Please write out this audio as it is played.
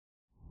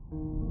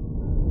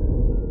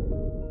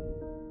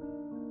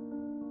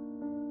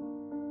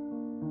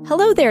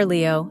Hello there,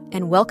 Leo,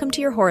 and welcome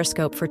to your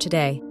horoscope for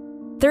today,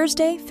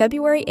 Thursday,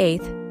 February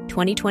 8th,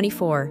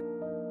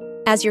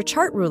 2024. As your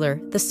chart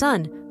ruler, the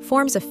Sun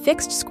forms a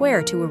fixed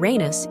square to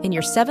Uranus in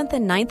your 7th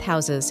and 9th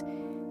houses.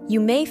 You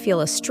may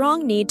feel a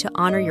strong need to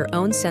honor your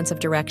own sense of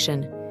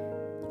direction.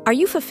 Are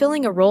you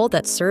fulfilling a role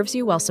that serves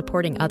you while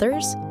supporting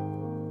others?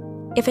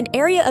 If an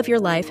area of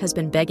your life has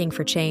been begging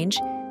for change,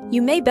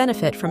 you may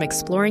benefit from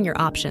exploring your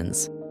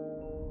options.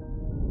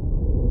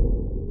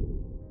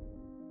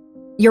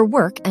 Your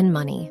work and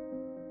money.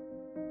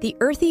 The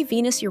earthy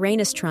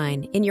Venus-Uranus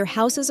trine in your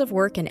houses of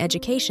work and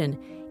education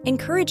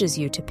encourages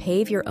you to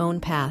pave your own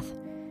path.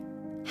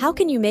 How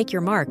can you make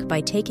your mark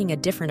by taking a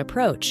different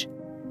approach?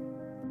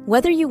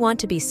 Whether you want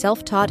to be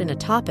self-taught in a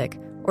topic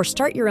or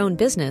start your own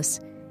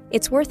business,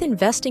 it's worth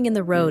investing in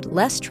the road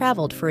less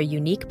traveled for a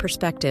unique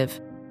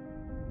perspective.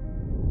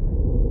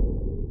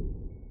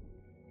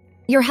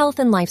 Your health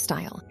and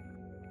lifestyle.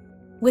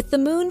 With the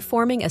Moon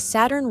forming a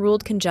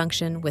Saturn-ruled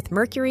conjunction with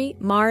Mercury,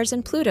 Mars,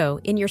 and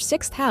Pluto in your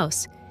 6th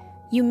house,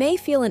 you may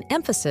feel an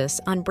emphasis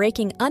on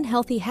breaking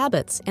unhealthy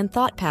habits and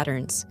thought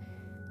patterns.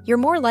 You're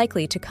more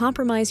likely to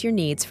compromise your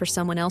needs for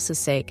someone else's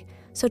sake,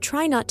 so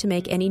try not to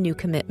make any new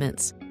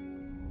commitments.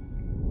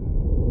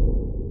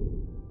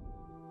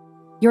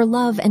 Your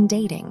love and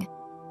dating.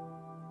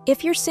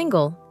 If you're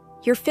single,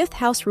 your 5th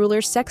house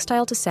ruler's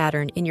sextile to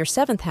Saturn in your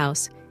 7th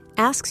house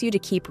asks you to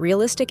keep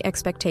realistic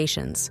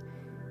expectations.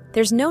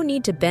 There's no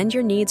need to bend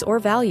your needs or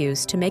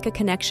values to make a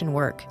connection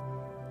work.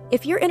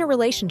 If you're in a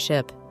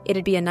relationship,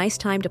 it'd be a nice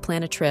time to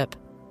plan a trip.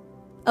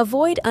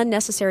 Avoid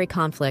unnecessary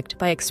conflict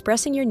by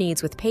expressing your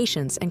needs with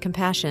patience and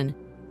compassion.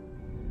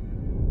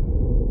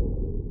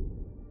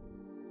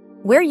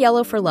 Wear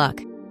yellow for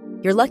luck.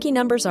 Your lucky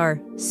numbers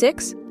are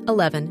 6,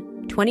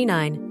 11,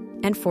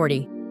 29, and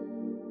 40.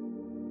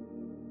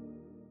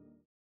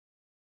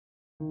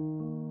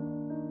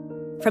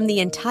 From the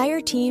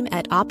entire team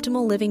at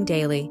Optimal Living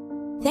Daily,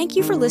 thank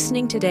you for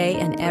listening today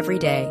and every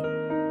day.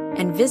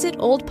 And visit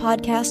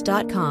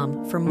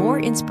oldpodcast.com for more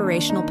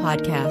inspirational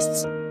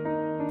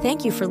podcasts.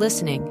 Thank you for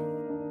listening.